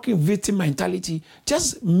don't be working victim mentality.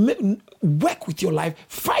 Just work with your life.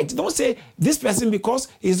 Fight. Don't say this person, because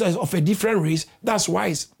he's of a different race, that's why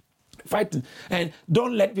he's fighting. And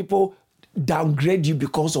don't let people downgrade you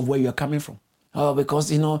because of where you're coming from. Oh,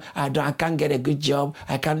 because, I can't get a good job.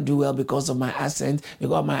 I can't do well because of my accent.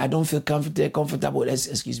 Because I don't feel comfortable.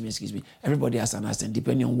 Excuse me. Everybody has an accent,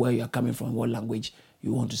 depending on where you're coming from, what language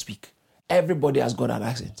you want to speak. Everybody has got an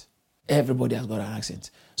accent.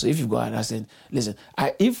 So if you've got an accent, listen,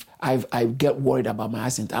 if I get worried about my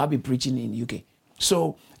accent, I'll be preaching in UK.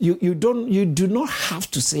 So you do not have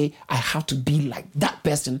to say, I have to be like that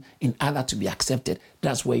person in order to be accepted.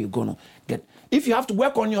 That's where you're going to get. If you have to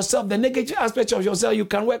work on yourself, the negative aspect of yourself, you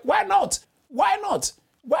can work. Why not?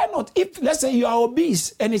 If, let's say, you are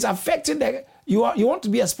obese and it's affecting you want to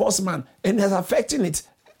be a sportsman and it's affecting it,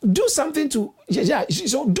 do something to,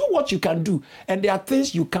 so do what you can do. And there are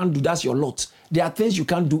things you can't do. That's your lot. There are things you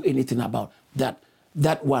can't do anything about. That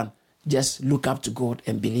one, just look up to God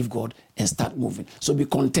and believe God and start moving. So be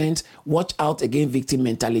content. Watch out against victim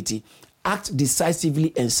mentality. Act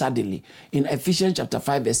decisively and suddenly. In Ephesians chapter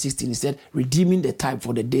 5, verse 16, he said, redeeming the time,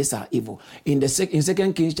 for the days are evil. In 2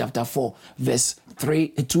 Kings chapter 4, verse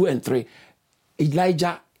 2 and 3,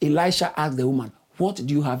 Elisha asked the woman, what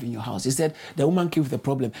do you have in your house? He said, the woman came with a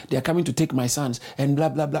problem. They are coming to take my sons and blah,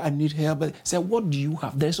 blah, blah. I need help. He said, what do you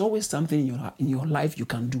have? There's always something in your life you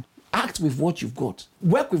can do. Act with what you've got.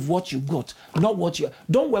 Work with what you've got. Don't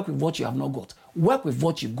work with what you have not got. Work with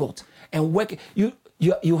what you've got. And work. You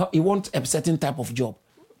want a certain type of job,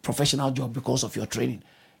 professional job, because of your training.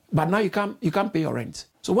 But now you can't pay your rent.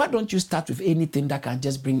 So why don't you start with anything that can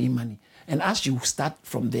just bring in money? And as you start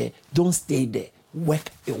from there, don't stay there. Work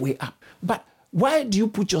your way up. But why do you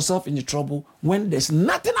put yourself in the trouble when there's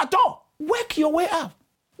nothing at all? Work your way up.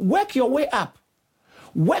 Work your way up.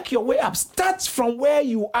 Work your way up. Start from where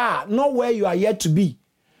you are, not where you are yet to be.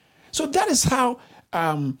 So that is how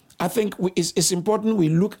I think it's important we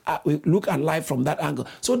look at life from that angle.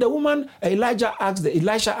 So the woman, Elisha asked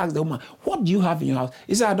the woman, what do you have in your house?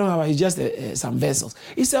 He said, I don't have, it's just some vessels.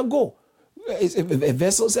 He said, go. It's a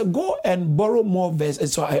vessel. He said, go and borrow more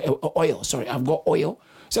vessels. Oil. Sorry, I've got oil.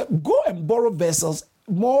 He said, go and borrow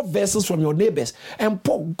more vessels from your neighbors, and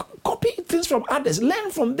copy things from others.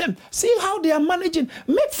 Learn from them. See how they are managing.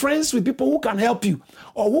 Make friends with people who can help you,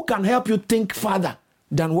 or who can help you think further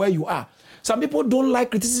than where you are. Some people don't like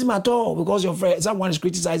criticism at all because someone is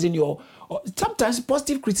criticizing you. Sometimes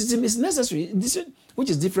positive criticism is necessary, which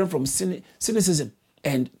is different from cynicism.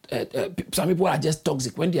 And some people are just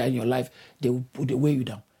toxic. When they are in your life, they weigh you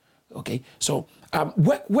down. Okay, so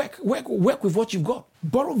work with what you've got.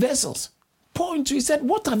 Borrow vessels. Pour into. He said,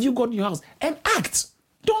 what have you got in your house? And act.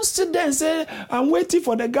 Don't sit there and say, I'm waiting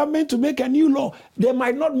for the government to make a new law. They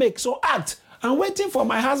might not make, so act. I'm waiting for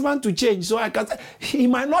my husband to change, so I can. He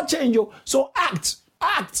might not change you, so act.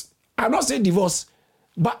 I'm not saying divorce,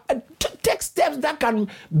 but take steps that can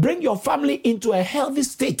bring your family into a healthy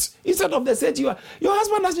state. Instead of they say to you, your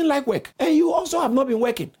husband doesn't like work, and you also have not been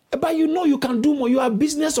working, but you know you can do more. You are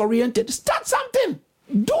business oriented. Start something.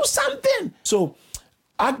 Do something. So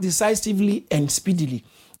act decisively and speedily.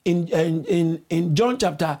 In John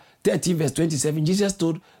chapter 13, verse 27, Jesus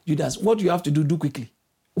told Judas, what you have to do quickly.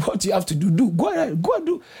 What you have to do. Go ahead, go and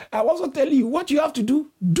do. I also tell you, what you have to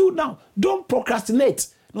do now. Don't procrastinate.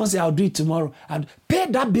 Don't say, I'll do it tomorrow. And pay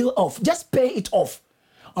that bill off. Just pay it off.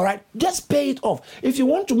 All right? Just pay it off. If you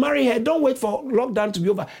want to marry her, don't wait for lockdown to be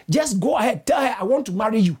over. Just go ahead. Tell her, I want to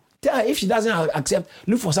marry you. Tell her if she doesn't accept,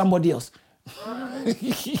 look for somebody else.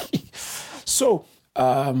 So,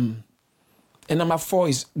 and number 4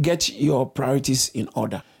 is get your priorities in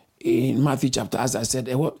order. In Matthew chapter, as I said,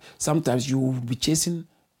 sometimes you will be chasing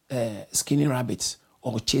skinny rabbits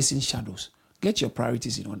or chasing shadows. Get your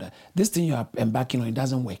priorities in order. This thing you are embarking on, it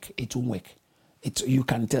doesn't work. It won't work. You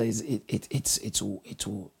can tell it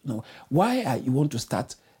will. No. Why you want to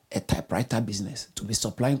start a typewriter business to be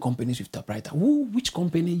supplying companies with typewriter? Which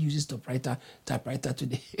company uses typewriter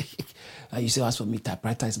today? You say, as for me,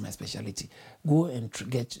 typewriter is my specialty. Go and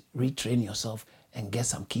retrain yourself and get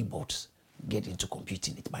some keyboards. Get into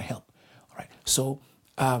computing. It might help. All right. So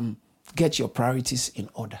get your priorities in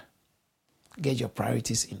order. Get your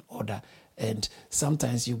priorities in order. And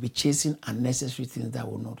sometimes you'll be chasing unnecessary things that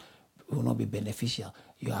will not be beneficial.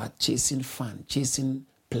 You are chasing fun, chasing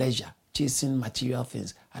pleasure, chasing material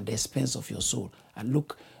things at the expense of your soul. And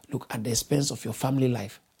look at the expense of your family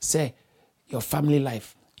life. Say, your family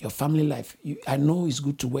life. I know it's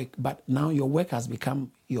good to work, but now your work has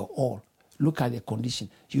become your all. Look at the condition.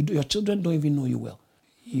 Your children don't even know you well.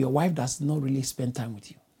 Your wife does not really spend time with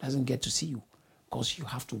you, doesn't get to see you because you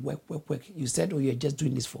have to work. You said, you're just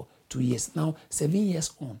doing this for 2 years. Now, 7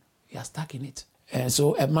 years on, you are stuck in it.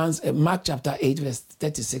 So Mark chapter 8, verse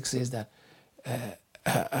 36 says that,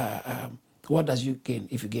 what does you gain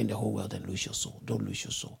if you gain the whole world and lose your soul? Don't lose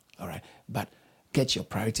your soul, all right? But get your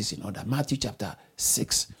priorities in order. Matthew chapter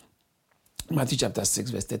 6,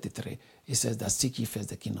 verse 33, it says that seek ye first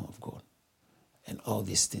the kingdom of God, and all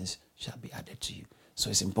these things shall be added to you. So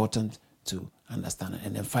it's important to understand.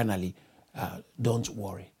 And then finally, don't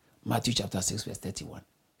worry. Matthew chapter 6, verse 31,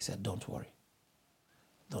 he said, don't worry.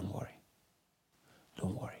 Don't worry.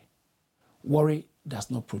 Don't worry. Worry does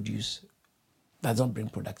not bring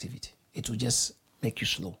productivity. It will just make you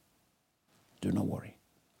slow. Do not worry.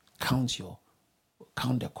 Count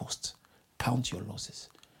the cost. Count your losses.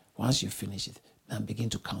 Once you finish it, then begin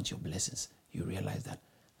to count your blessings. You realize that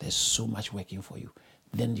there's so much working for you.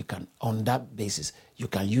 Then you can, on that basis, you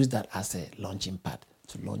can use that as a launching pad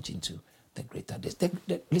to launch into the greater days.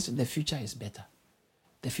 Listen, the future is better.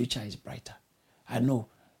 The future is brighter. I know,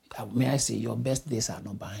 may I say, your best days are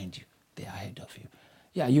not behind you. They are ahead of you.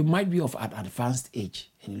 Yeah, you might be of an advanced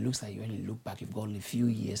age, and it looks like when you look back, you've got only a few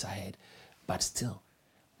years ahead. But still,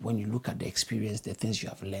 when you look at the experience, the things you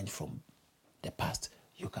have learned from the past,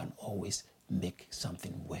 you can always make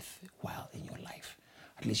something worthwhile in your life.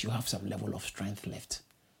 At least you have some level of strength left.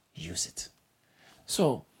 Use it.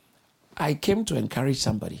 So, I came to encourage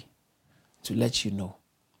somebody to let you know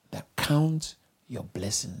that count your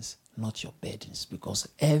blessings, not your burdens, because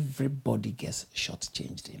everybody gets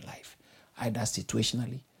shortchanged in life, either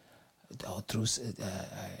situationally or through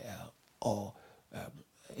or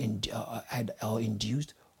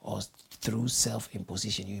induced, or through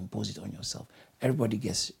self-imposition. You impose it on yourself. Everybody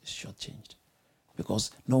gets shortchanged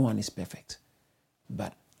because no one is perfect.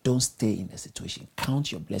 But don't stay in the situation.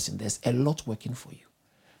 Count your blessings. There's a lot working for you.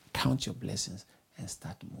 Count your blessings and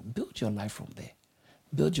start to move. Build your life from there.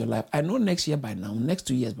 Build your life. I know next year by now, next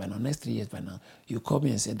 2 years by now, next 3 years by now, you call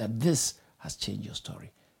me and say that this has changed your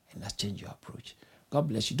story and has changed your approach. God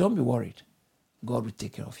bless you. Don't be worried. God will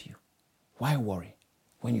take care of you. Why worry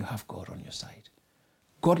when you have God on your side?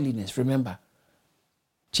 Godliness, remember,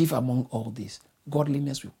 chief among all this,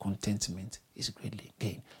 godliness with contentment is greatly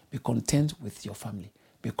gain. Be content with your family.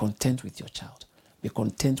 Be content with your child. Be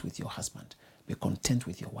content with your husband. Be content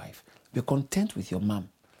with your wife. Be content with your mom.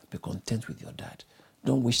 Be content with your dad.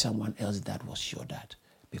 Don't wish someone else's dad was your dad.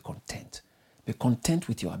 Be content. Be content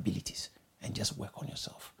with your abilities and just work on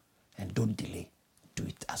yourself. And don't delay. Do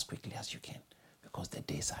it as quickly as you can because the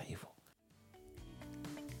days are evil.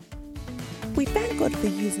 We thank God for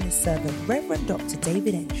using his servant, Reverend Dr.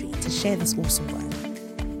 David Entry, to share this awesome word.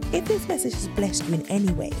 If this message has blessed you in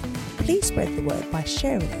any way, please spread the word by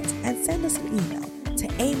sharing it and send us an email to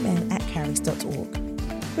amen@caris.org.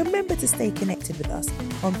 Remember to stay connected with us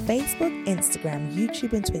on Facebook, Instagram,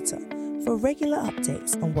 YouTube and Twitter for regular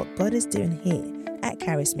updates on what God is doing here at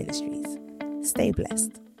Caris Ministries. Stay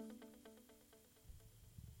blessed.